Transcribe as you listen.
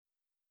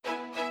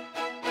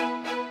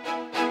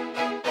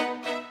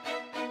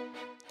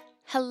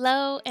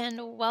Hello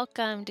and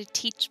welcome to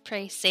Teach,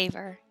 Pray,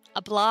 Savor,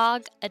 a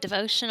blog, a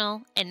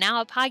devotional, and now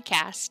a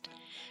podcast.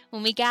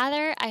 When we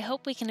gather, I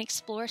hope we can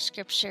explore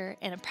Scripture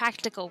in a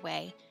practical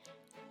way,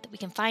 that we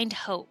can find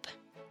hope,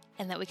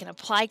 and that we can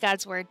apply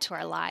God's Word to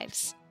our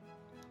lives.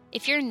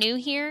 If you're new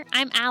here,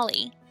 I'm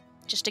Allie,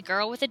 just a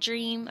girl with a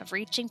dream of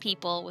reaching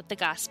people with the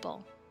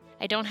gospel.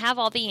 I don't have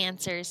all the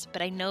answers,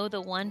 but I know the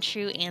one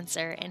true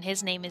answer, and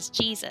His name is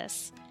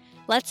Jesus.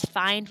 Let's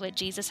find what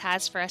Jesus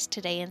has for us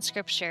today in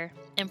Scripture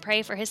and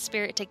pray for His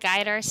Spirit to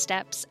guide our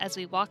steps as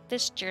we walk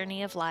this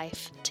journey of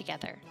life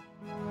together.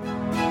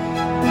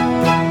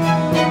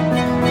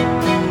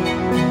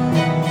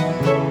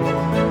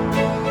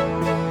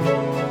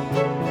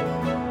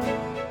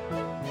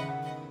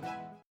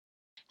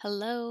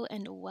 Hello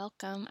and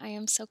welcome. I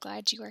am so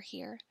glad you are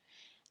here.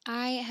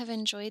 I have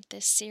enjoyed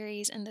this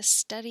series and the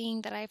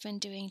studying that I've been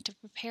doing to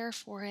prepare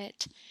for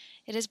it.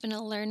 It has been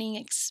a learning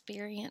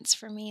experience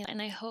for me,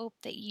 and I hope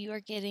that you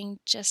are getting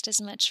just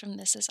as much from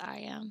this as I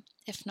am,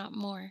 if not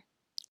more.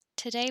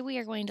 Today we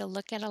are going to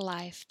look at a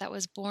life that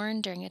was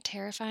born during a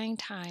terrifying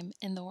time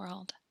in the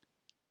world.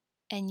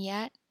 And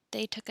yet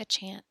they took a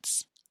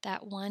chance.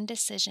 That one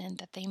decision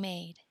that they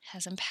made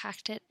has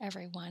impacted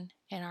everyone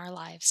in our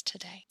lives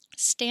today.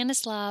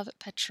 Stanislav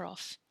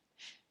Petrov.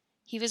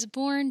 He was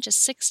born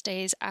just 6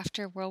 days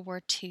after World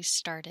War II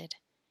started.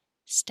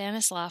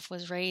 Stanislav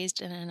was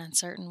raised in an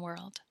uncertain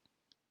world.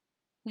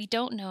 We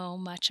don't know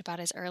much about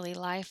his early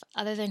life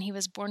other than he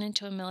was born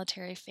into a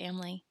military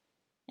family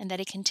and that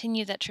he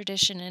continued that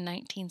tradition in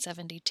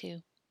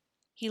 1972.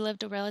 He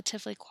lived a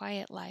relatively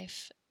quiet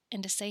life,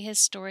 and to say his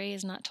story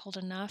is not told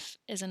enough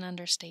is an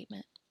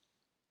understatement.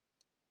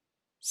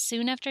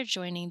 Soon after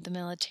joining the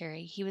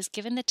military, he was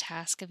given the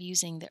task of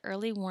using the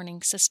early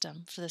warning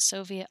system for the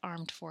Soviet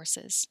armed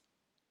forces.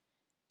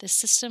 This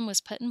system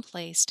was put in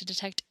place to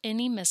detect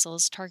any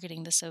missiles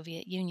targeting the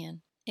Soviet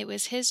Union. It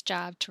was his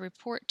job to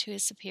report to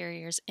his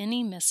superiors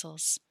any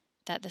missiles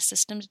that the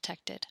system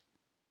detected.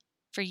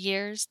 For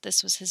years,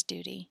 this was his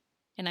duty,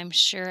 and I'm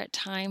sure at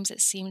times it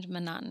seemed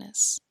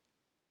monotonous.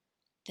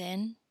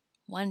 Then,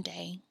 one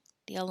day,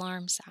 the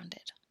alarm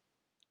sounded.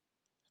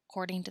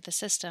 According to the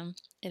system,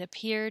 it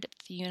appeared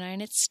the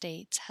United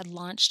States had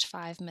launched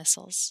 5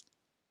 missiles.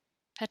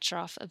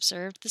 Petrov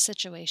observed the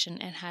situation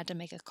and had to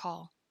make a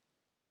call.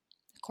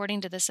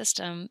 According to the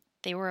system,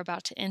 they were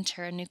about to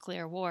enter a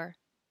nuclear war.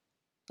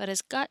 But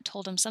his gut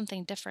told him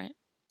something different.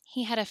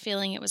 He had a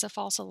feeling it was a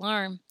false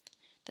alarm,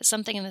 that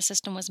something in the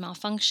system was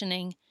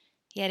malfunctioning,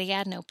 yet he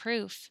had no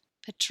proof.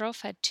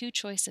 Petrov had 2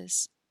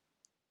 choices: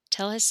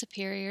 tell his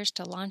superiors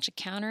to launch a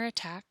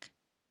counterattack,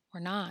 or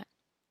not.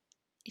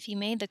 If he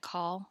made the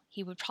call,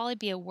 he would probably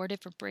be awarded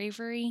for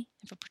bravery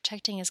and for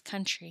protecting his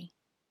country,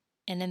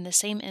 and in the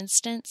same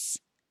instance,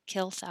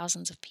 kill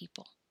thousands of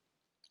people.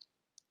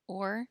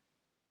 Or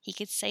he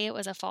could say it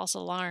was a false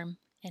alarm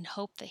and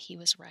hope that he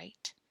was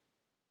right.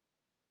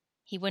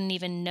 He wouldn't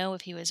even know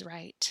if he was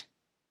right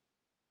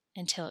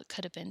until it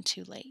could have been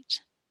too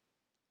late.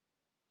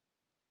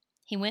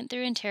 He went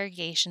through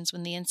interrogations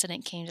when the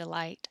incident came to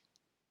light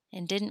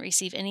and didn't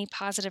receive any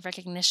positive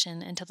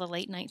recognition until the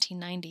late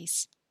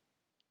 1990s.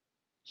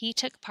 He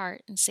took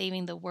part in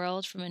saving the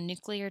world from a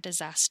nuclear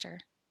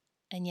disaster,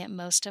 and yet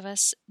most of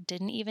us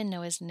didn't even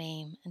know his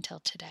name until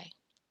today.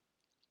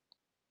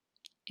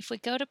 If we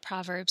go to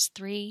Proverbs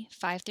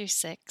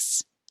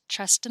 3:5-6,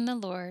 trust in the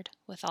Lord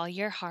with all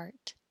your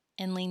heart,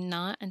 and lean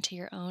not unto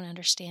your own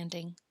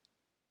understanding.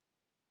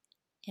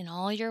 In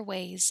all your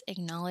ways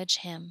acknowledge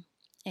Him,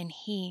 and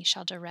He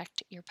shall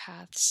direct your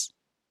paths.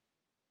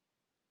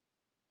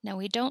 Now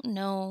we don't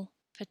know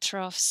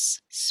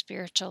Petrov's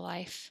spiritual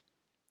life.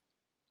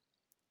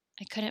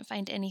 I couldn't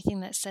find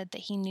anything that said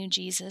that he knew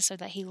Jesus or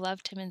that he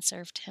loved Him and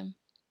served Him.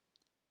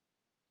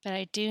 But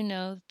I do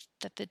know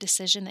that the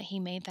decision that he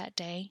made that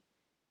day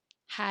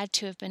had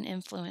to have been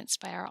influenced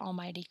by our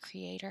Almighty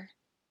Creator.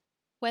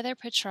 Whether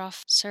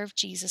Petrov served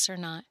Jesus or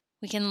not,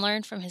 we can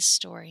learn from his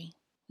story.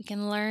 We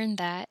can learn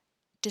that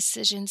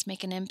decisions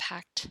make an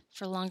impact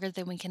for longer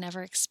than we can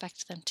ever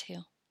expect them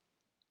to.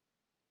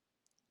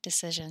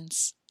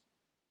 Decisions.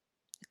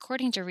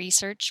 According to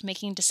research,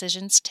 making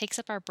decisions takes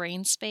up our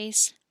brain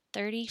space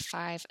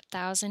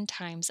 35,000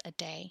 times a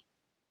day.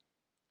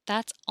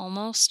 That's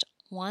almost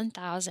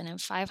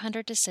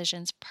 1,500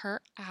 decisions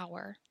per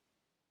hour.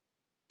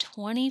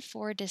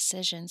 24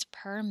 decisions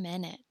per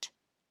minute.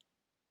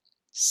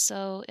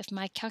 So if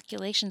my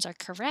calculations are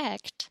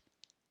correct,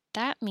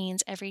 that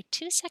means every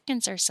 2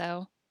 seconds or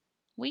so,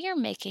 we are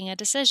making a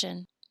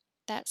decision.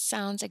 That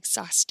sounds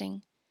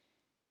exhausting.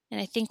 And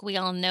I think we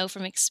all know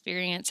from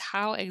experience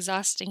how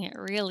exhausting it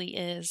really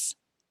is.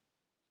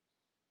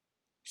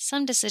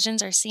 Some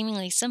decisions are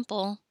seemingly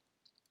simple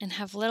and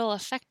have little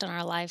effect on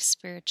our lives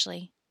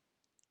spiritually.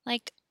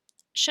 Like,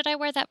 should I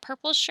wear that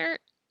purple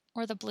shirt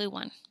or the blue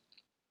one?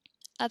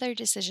 Other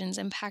decisions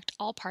impact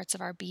all parts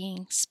of our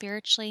being,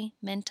 spiritually,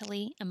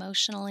 mentally,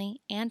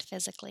 emotionally, and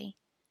physically.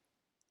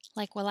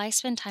 Like, will I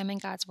spend time in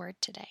God's Word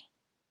today?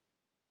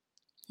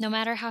 No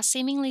matter how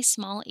seemingly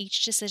small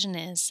each decision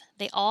is,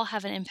 they all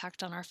have an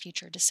impact on our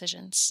future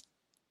decisions.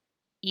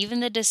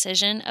 Even the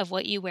decision of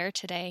what you wear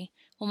today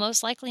will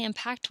most likely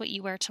impact what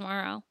you wear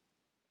tomorrow.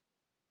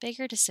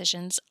 Bigger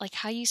decisions, like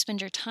how you spend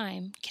your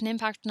time, can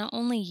impact not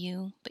only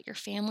you, but your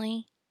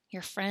family,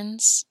 your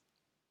friends,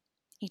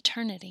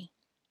 eternity.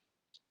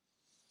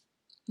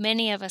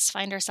 Many of us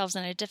find ourselves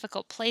in a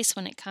difficult place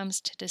when it comes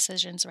to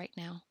decisions right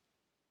now.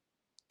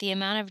 The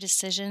amount of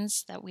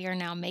decisions that we are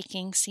now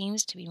making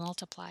seems to be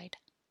multiplied.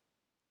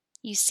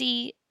 You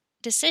see,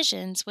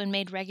 decisions, when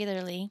made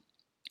regularly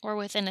or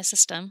within a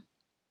system,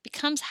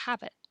 becomes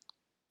habit.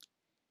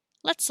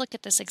 Let's look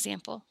at this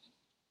example.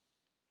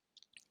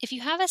 If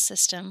you have a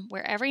system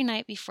where every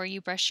night before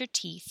you brush your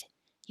teeth,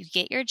 you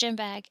get your gym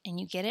bag and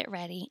you get it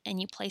ready and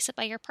you place it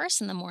by your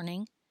purse in the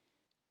morning,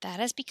 that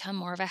has become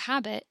more of a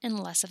habit and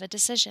less of a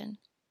decision.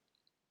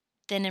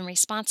 Then in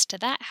response to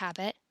that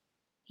habit,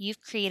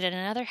 you've created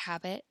another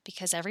habit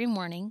because every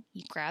morning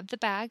you grab the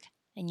bag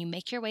and you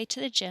make your way to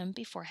the gym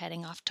before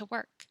heading off to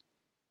work.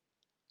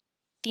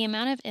 The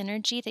amount of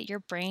energy that your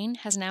brain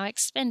has now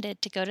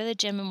expended to go to the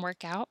gym and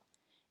work out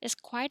is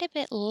quite a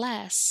bit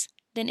less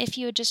than if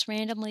you had just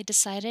randomly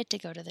decided to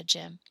go to the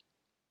gym.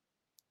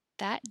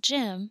 That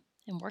gym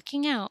and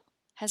working out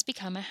has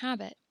become a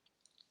habit.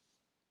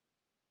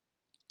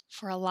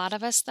 For a lot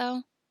of us,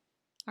 though,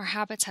 our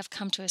habits have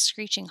come to a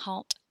screeching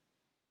halt.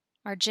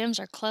 Our gyms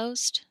are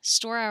closed,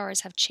 store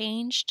hours have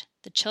changed,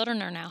 the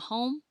children are now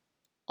home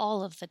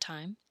all of the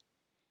time.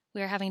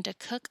 We are having to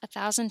cook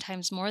 1,000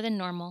 times more than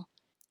normal,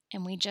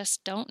 and we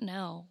just don't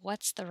know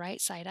what's the right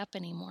side up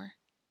anymore.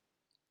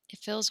 It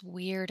feels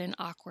weird and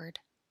awkward.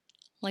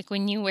 Like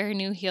when you wear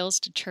new heels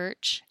to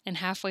church and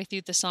halfway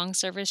through the song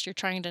service you're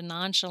trying to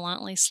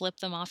nonchalantly slip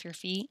them off your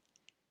feet.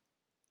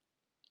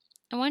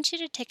 I want you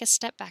to take a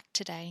step back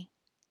today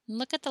and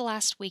look at the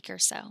last week or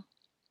so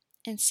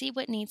and see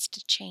what needs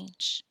to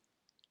change.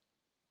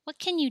 What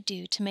can you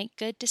do to make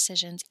good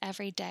decisions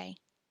every day?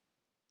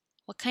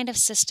 What kind of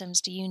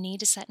systems do you need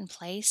to set in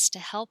place to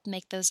help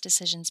make those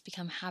decisions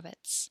become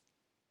habits?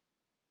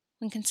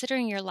 When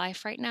considering your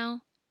life right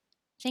now,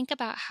 think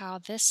about how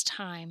this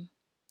time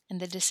and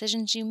the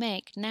decisions you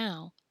make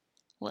now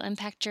will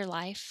impact your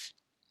life,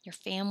 your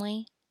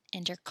family,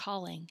 and your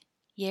calling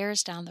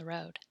years down the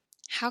road.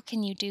 How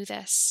can you do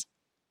this?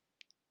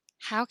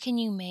 How can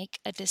you make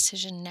a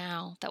decision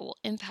now that will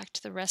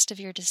impact the rest of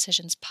your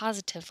decisions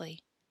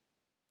positively?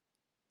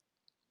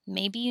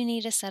 Maybe you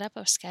need to set up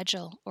a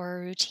schedule or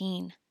a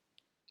routine.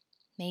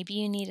 Maybe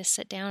you need to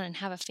sit down and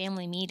have a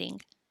family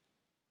meeting.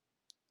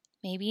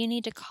 Maybe you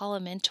need to call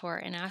a mentor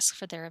and ask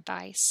for their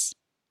advice.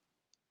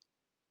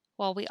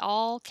 While we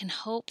all can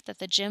hope that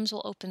the gyms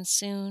will open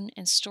soon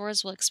and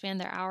stores will expand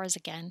their hours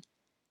again,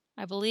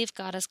 I believe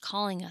God is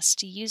calling us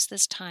to use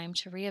this time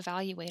to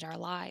reevaluate our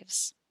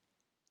lives.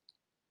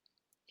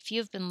 If you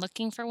have been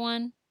looking for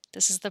one,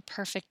 this is the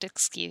perfect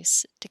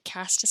excuse to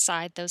cast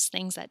aside those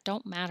things that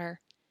don't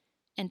matter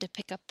and to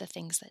pick up the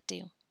things that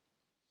do.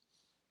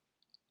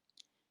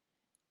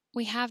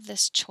 We have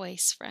this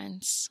choice,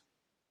 friends.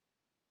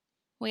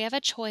 We have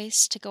a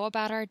choice to go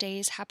about our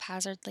days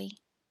haphazardly,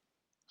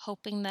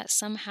 hoping that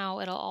somehow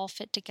it'll all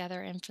fit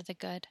together and for the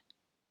good.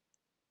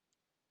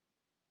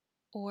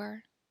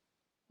 Or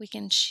we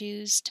can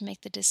choose to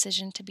make the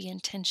decision to be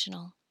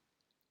intentional,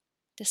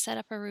 to set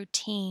up a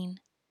routine,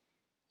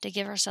 to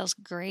give ourselves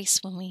grace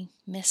when we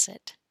miss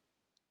it,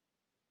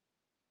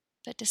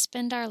 but to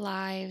spend our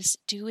lives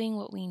doing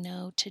what we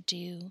know to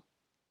do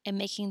and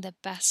making the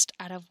best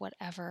out of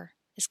whatever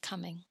is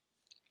coming.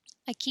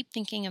 I keep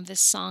thinking of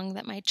this song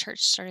that my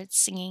church started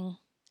singing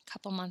a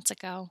couple months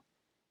ago.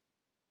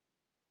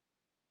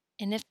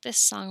 And if this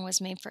song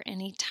was made for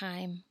any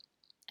time,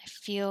 I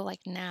feel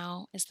like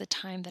now is the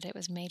time that it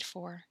was made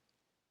for.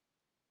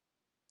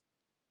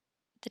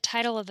 The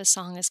title of the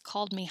song is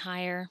Called Me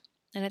Higher,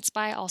 and it's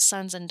by All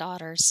Sons and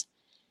Daughters.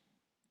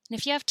 And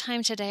if you have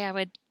time today, I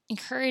would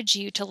encourage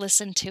you to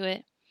listen to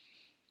it.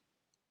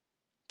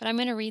 But I'm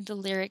going to read the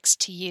lyrics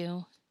to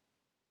you.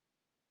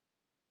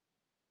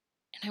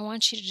 And I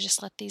want you to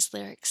just let these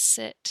lyrics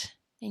sit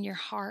in your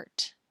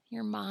heart,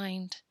 your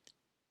mind,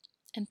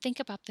 and think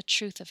about the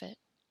truth of it.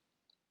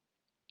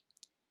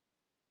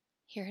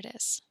 Here it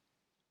is.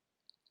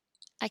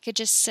 I could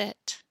just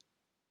sit.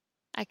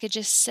 I could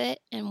just sit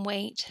and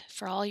wait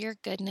for all your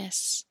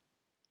goodness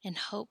and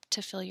hope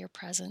to feel your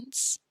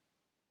presence.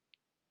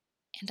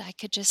 And I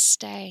could just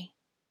stay.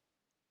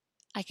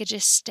 I could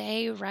just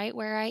stay right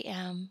where I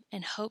am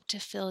and hope to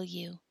feel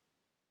you.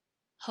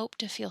 Hope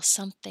to feel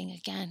something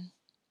again.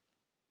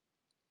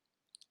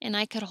 And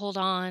I could hold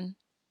on.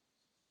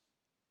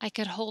 I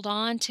could hold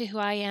on to who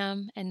I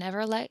am and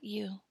never let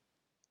you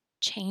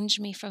change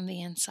me from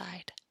the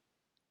inside.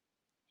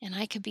 And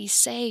I could be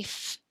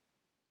safe.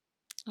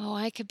 Oh,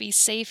 I could be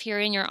safe here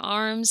in your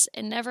arms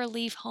and never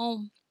leave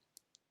home.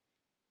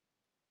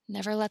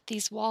 Never let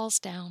these walls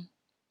down.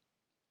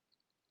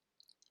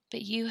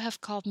 But you have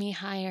called me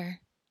higher.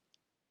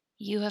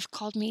 You have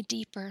called me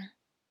deeper.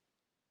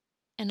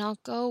 And I'll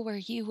go where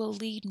you will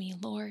lead me,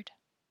 Lord.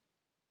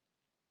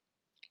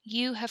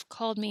 You have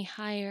called me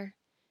higher.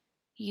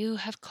 You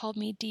have called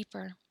me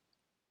deeper.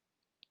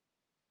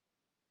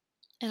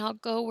 and I'll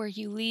go where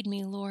you lead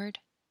me, Lord,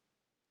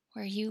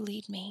 where you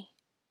lead me.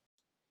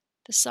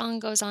 The song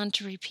goes on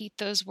to repeat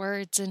those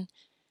words, and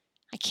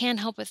I can't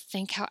help but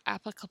think how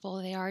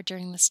applicable they are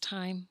during this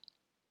time.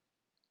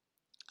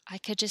 I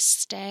could just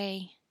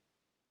stay.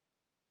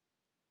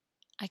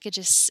 I could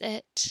just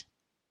sit.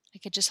 I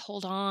could just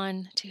hold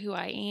on to who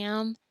I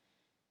am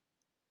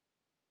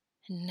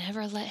and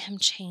never let him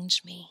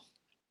change me.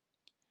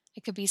 I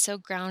could be so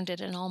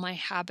grounded in all my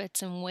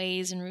habits and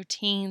ways and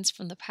routines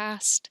from the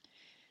past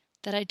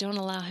that I don't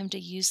allow him to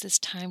use this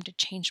time to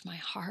change my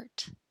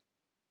heart.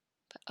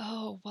 But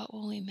oh, what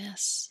will we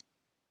miss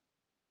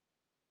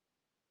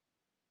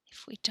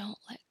if we don't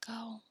let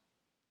go?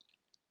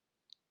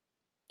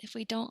 If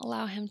we don't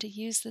allow him to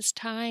use this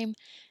time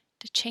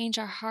to change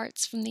our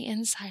hearts from the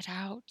inside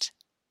out.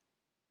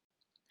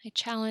 I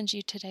challenge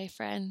you today,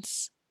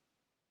 friends.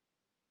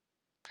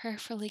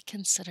 Prayerfully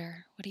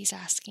consider what he's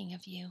asking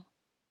of you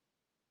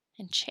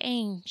and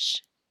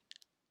change.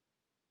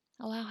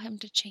 Allow him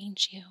to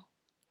change you.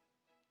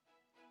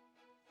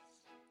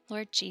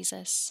 Lord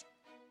Jesus,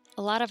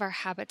 a lot of our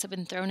habits have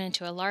been thrown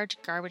into a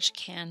large garbage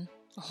can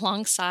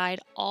alongside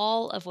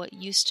all of what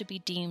used to be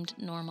deemed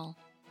normal.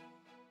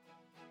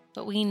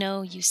 But we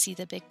know you see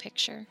the big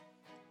picture.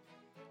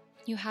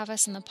 You have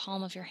us in the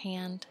palm of your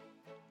hand.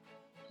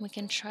 We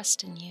can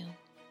trust in you.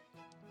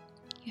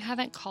 You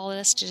haven't called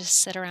us to just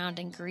sit around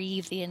and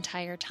grieve the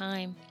entire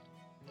time.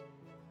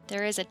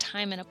 There is a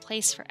time and a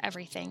place for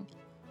everything.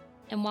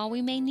 And while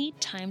we may need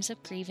times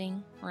of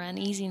grieving or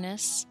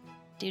uneasiness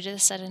due to the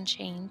sudden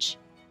change,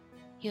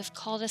 you have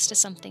called us to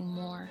something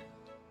more.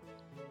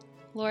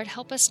 Lord,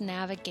 help us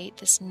navigate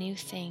this new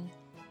thing.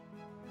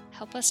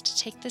 Help us to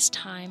take this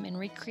time and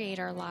recreate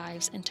our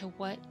lives into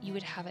what you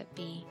would have it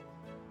be.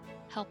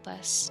 Help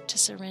us to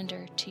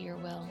surrender to your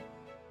will.